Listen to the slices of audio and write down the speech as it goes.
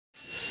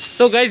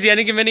तो गाइज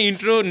यानी कि मैंने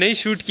इंट्रो नहीं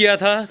शूट किया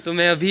था, तो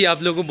मैं अभी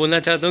आप लोगों को बोलना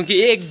चाहता हूँ कि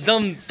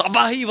एकदम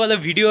तबाही वाला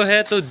वीडियो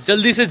है, तो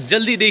जल्दी से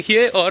जल्दी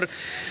देखिए। और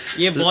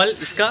ये बॉल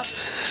इसका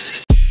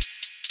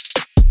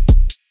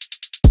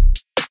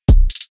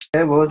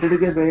भोसड़ी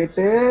के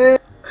बेटे।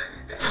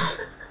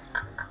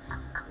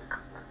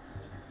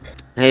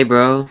 Hey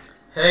bro.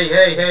 hey,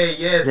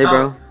 yes. Hey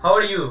bro. How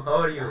are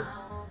you?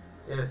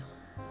 Yes.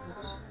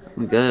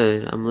 I'm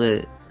good. I'm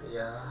lit.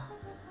 Yeah.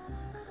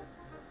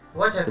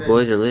 What happened? The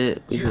boys are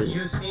lit.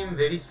 You seem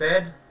very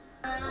sad.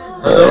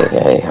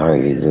 Hey, how are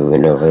you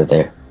doing over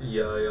there?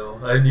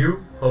 Yeah. And you?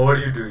 How are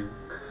you doing?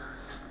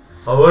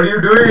 How are you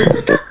doing?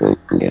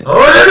 Yeah. How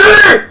are you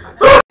doing?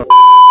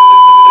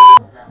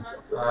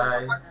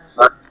 Hi.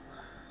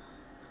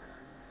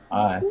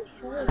 Hi.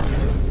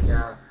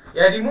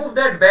 Yeah, remove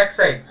that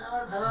backside.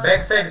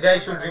 Backside guy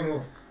should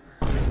remove.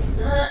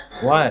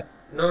 What?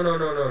 No.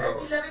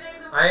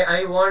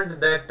 I want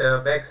that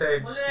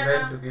backside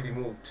man to be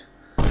removed.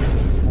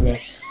 Okay.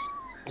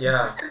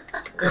 Yeah.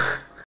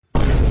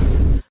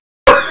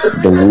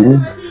 Doing?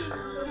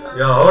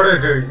 Yeah, how are you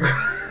doing?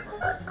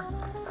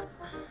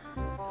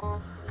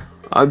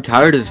 I'm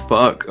tired as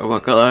fuck. I'm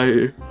not gonna lie to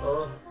you.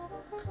 Oh.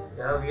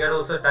 Yeah, we are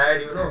also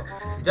tired, you know.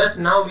 Just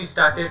now we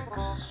started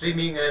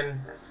streaming and...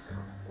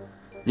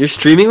 You're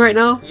streaming right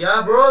now?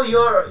 Yeah, bro,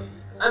 you're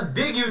a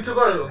big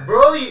YouTuber.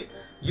 Bro,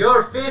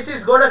 your face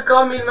is gonna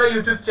come in my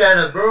YouTube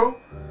channel, bro.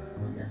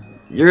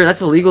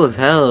 That's illegal as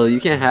hell. You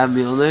can't have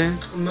me on there.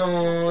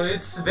 No,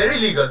 it's very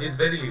legal. It's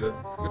very legal.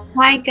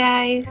 Hi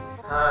guys.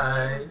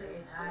 Hi.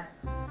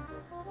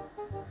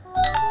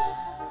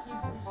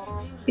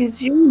 Is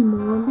your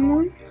mom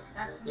here?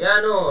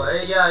 Yeah, no,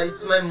 yeah,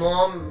 it's my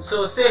mom.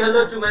 So say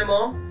hello to my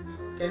mom.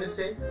 Can you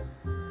say?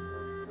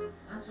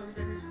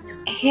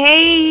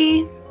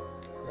 Hey.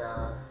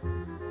 Yeah.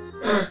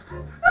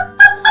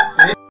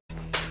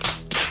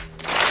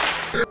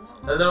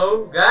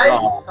 Hello, guys.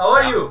 How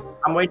are you?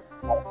 I'm waiting.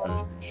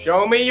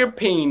 Show me your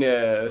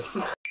penis.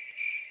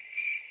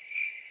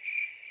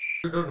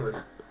 Don't worry.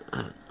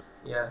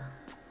 Yeah.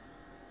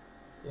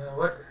 Yeah.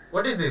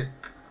 What is this?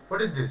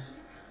 What is this?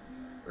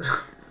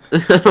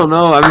 I don't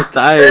know. I'm just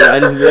tired. I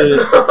just did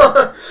it.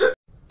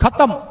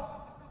 खत्म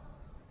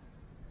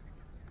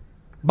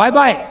bye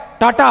bye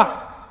tata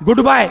good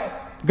bye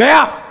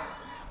गया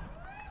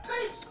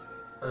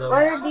Hello.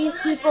 Why are these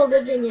people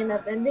living in a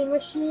vending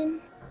machine?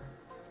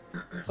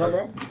 What's up,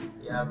 bro?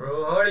 Yeah,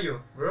 bro. How are you,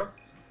 bro?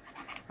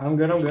 I'm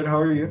good. How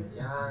are you?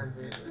 Yeah, I'm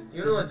very good.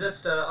 You know,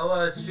 just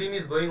our stream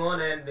is going on,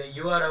 and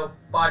you are a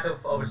part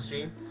of our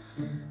stream.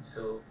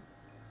 So.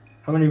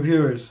 How many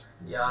viewers?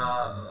 Yeah,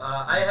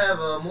 I have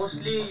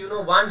mostly, you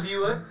know, one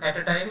viewer at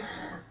a time.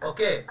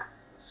 Okay,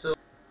 so.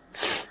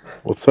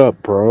 What's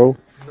up, bro?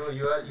 No,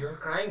 you're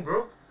crying,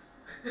 bro.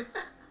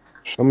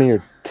 Show me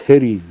your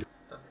titties.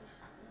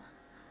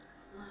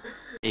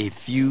 A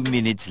few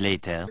minutes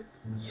later.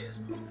 Yes,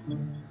 bro.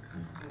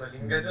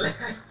 Malinga.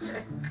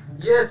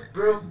 Yes,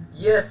 bro.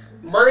 Yes,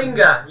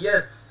 Malinga.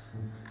 Yes.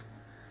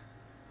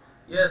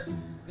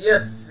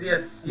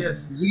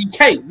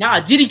 GDK.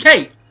 Nah,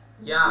 GDK.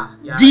 Yeah.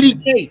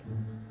 GDK.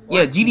 What?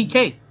 Yeah,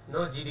 GDK.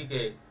 No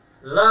GDK.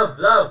 Love,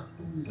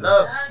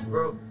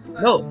 bro.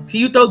 No, can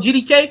you throw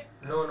GDK?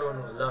 No.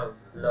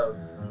 Love.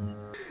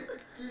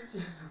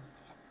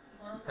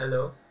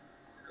 Hello.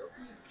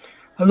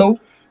 Hello.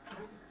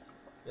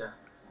 Yeah.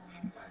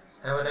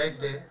 Have a nice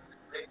day.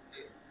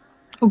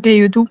 Okay,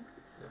 you too.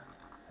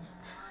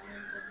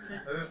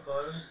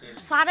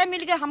 सारे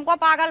मिलके हमको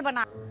पागल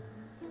बना.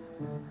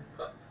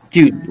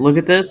 Dude, look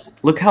at this.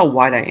 Look how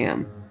white I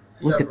am.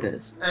 Look at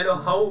this. I know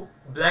how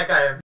black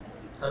I am.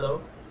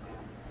 Hello.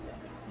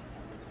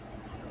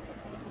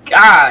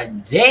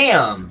 God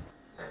damn.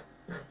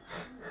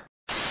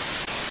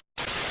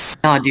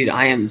 Nah, dude,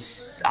 I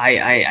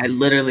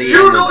literally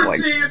You am don't white.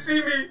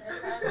 see me.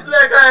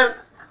 Black I am.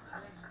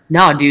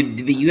 Nah, dude,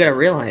 but you gotta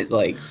realize,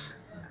 like,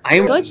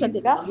 I'm.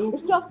 Deutschlandiger.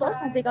 Ist du auf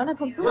Deutschlandiger? Na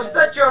komm zu. What's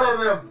that your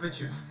name,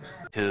 bitch?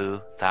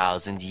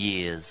 2,000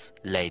 years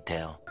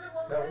later.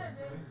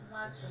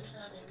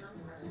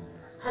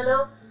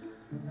 Hello.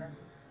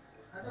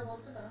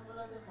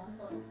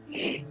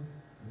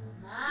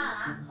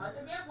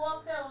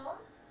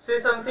 Say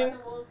something.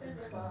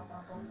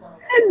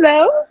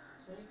 Hello.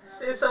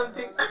 Say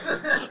something.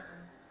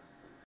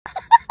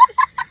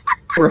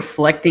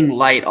 Reflecting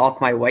light off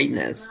my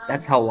whiteness.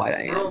 That's how white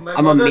I Bro, am. my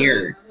I'm a mother-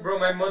 mirror. Bro,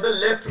 my mother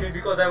left me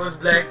because I was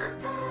black.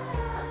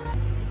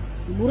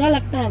 बुरा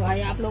लगता है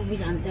भाई आप लोग भी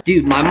जानते हैं.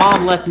 Dude, my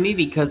mom left me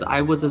because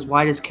I was as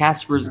white as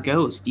Casper's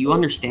ghost. Do you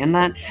understand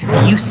that? Do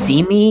you see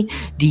me?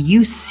 Do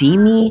you see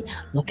me?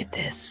 Look at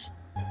this.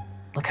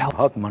 Look how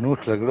बहुत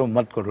मनुष्य लग रहे हो,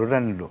 मत करो,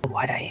 रहने दो.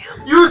 white I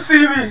am. You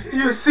see me.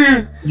 You see.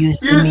 You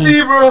see You me? see,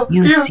 bro.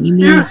 You see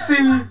me? You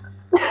see.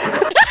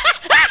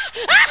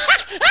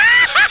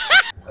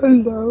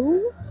 Hello.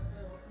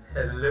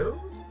 Hello.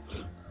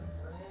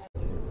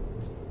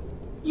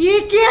 ये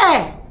क्या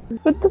है?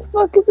 What the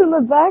fuck is in the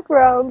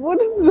background?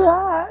 What is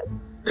that?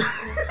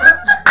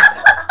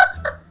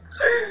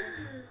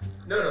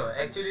 No.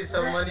 Actually,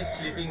 someone is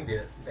sleeping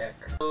there.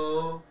 Back. So,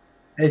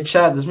 Hey,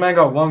 chat. This man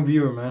got 1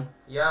 viewer, man.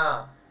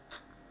 Yeah.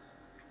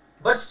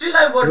 But still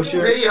I'm working What's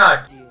your- very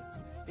hard.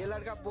 ये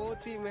लड़का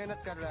बहुत ही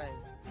मेहनत कर रहा है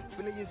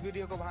please इस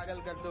video को viral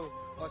कर दो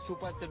और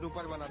सुपर से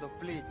डुपर बना दो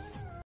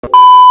please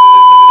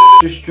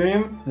Your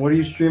stream? What do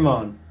you stream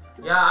on?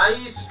 Yeah,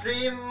 I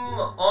stream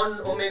on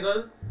Omegle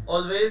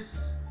always,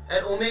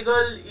 and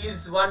Omegle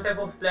is one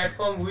type of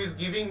platform who is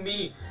giving me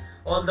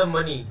all the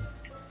money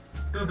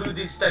to do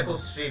this type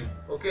of stream.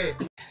 Okay.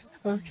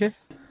 Okay.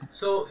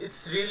 So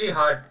it's really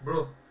hard,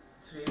 bro.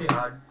 It's really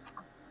hard.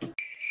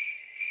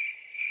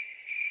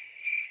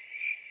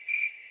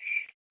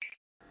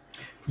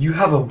 You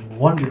have a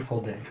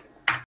wonderful day.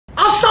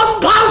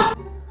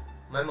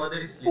 My mother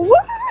is sleeping.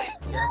 What?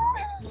 Yeah.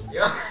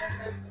 Yeah.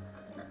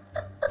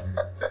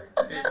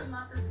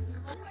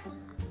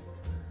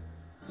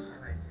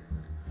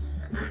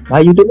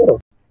 भाई YouTuber हो?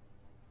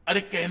 अरे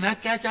कहना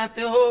क्या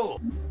चाहते हो?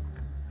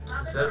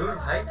 जरूर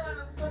भाई.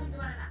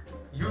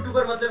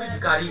 YouTuber मतलब ही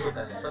भिखारी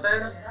होता है, पता है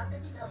ना?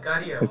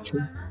 भिखारी है वो.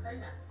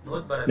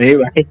 बहुत बड़ा. नहीं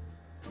भाई.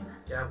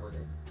 क्या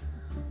बोले?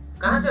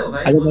 कहाँ से हो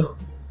भाई? अरे बोलो.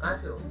 कहाँ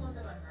से हो?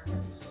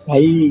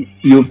 भाई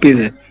यूपी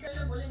से.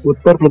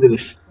 उत्तर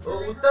प्रदेश. ओ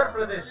उत्तर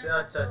प्रदेश.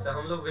 अच्छा अच्छा,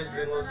 हम लोग वेस्ट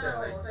बंगाल से हैं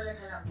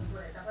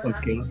भाई.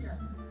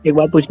 ओके. एक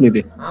बात पूछनी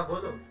थी. हाँ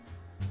बोलो.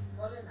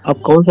 आप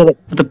कौन सा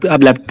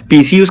मतलब आप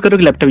पीसी यूज कर रहे हो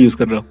कि लैपटॉप यूज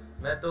कर रहे हो?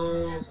 मैं तो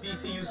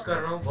पीसी यूज कर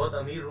रहा हूँ. बहुत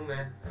अमीर हूँ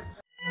मैं.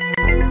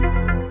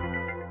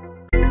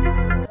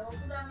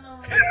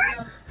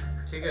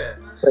 ठीक है.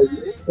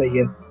 सही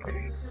है.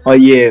 और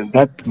ये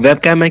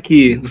वेबकैम है कि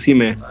उसी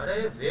में? अरे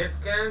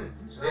वेबकैम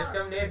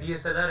नहीं,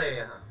 डीएसएलआर है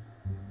यहाँ.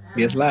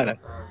 डीएसएलआर है.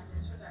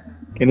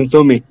 कैन यू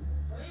शो मी?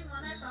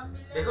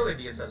 देखोगे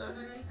डीएसएलआर?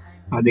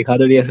 हाँ दिखा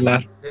दो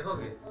डीएसएलआर.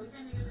 देखोगे?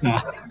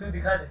 हाँ. तू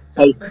दिखा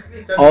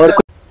दे. और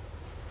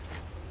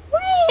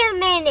Wait a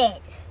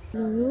minute.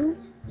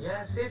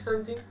 Yeah, say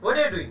something. What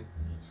are you doing?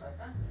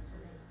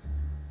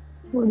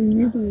 What are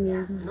you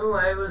doing? No,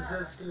 I was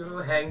just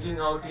hanging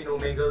out in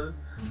Omegle.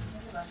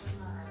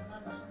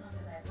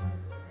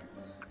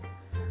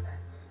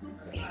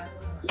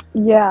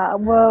 Yeah,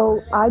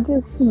 well, I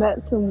just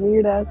met some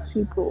weird ass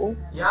people.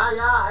 Yeah,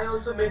 I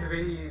also met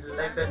very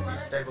like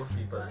that type of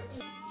people.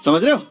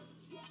 समझ रहे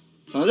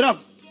हो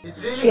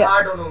It's really Yeah.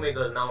 hard on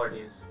Omegle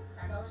nowadays.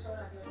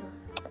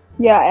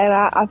 Yeah, and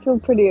I feel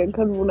pretty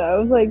uncomfortable now. I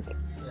was like,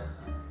 Yeah.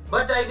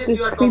 But I guess It's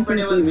you are creepy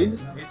comfortable too.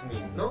 with me,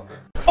 no?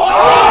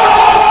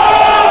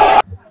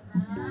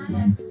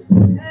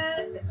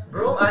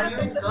 Bro, are you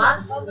in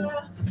class?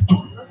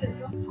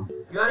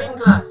 You are in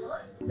class.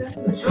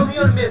 Show me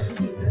your miss.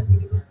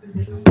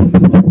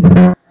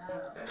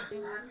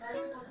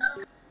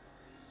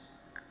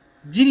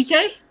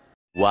 GDK?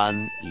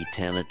 One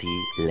eternity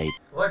later.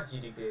 What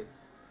GDK?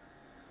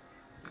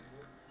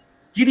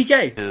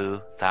 GDK?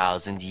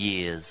 2,000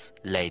 years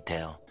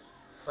later.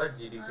 What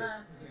GDK?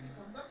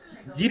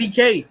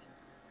 GDK?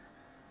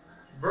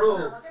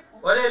 Bro,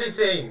 what are you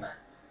saying?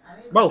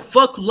 Bro,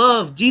 fuck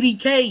love.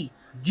 GDK?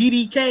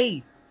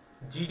 GDK?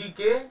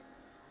 GDK?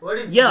 What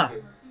is Yeah.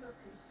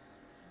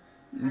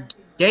 GDK?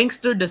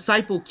 Gangster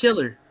disciple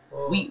killer.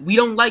 Oh. We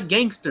don't like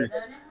gangster.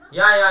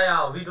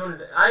 Yeah. We don't.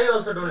 I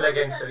also don't like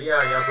gangster. Yeah,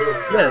 bro.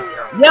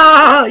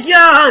 Yeah.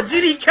 Yeah,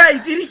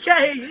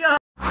 GDK, yeah.